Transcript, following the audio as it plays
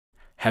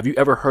Have you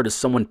ever heard of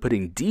someone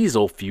putting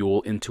diesel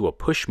fuel into a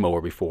push mower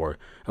before?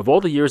 Of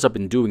all the years I've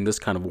been doing this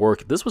kind of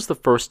work, this was the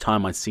first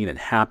time I'd seen it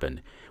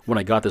happen. When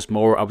I got this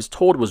mower, I was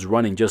told it was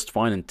running just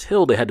fine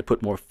until they had to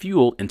put more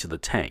fuel into the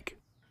tank.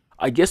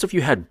 I guess if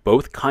you had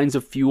both kinds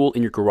of fuel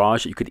in your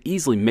garage, you could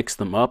easily mix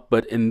them up,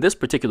 but in this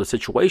particular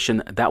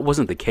situation, that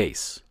wasn't the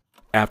case.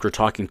 After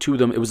talking to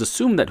them, it was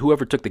assumed that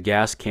whoever took the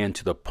gas can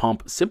to the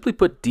pump simply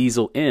put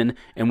diesel in,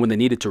 and when they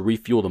needed to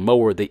refuel the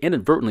mower, they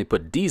inadvertently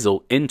put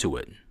diesel into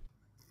it.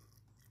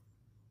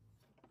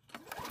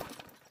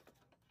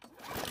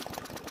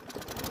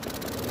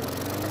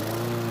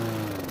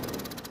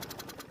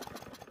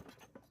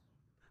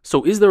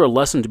 So is there a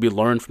lesson to be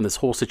learned from this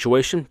whole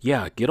situation?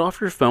 Yeah, get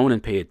off your phone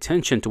and pay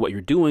attention to what you're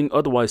doing,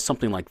 otherwise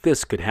something like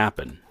this could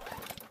happen.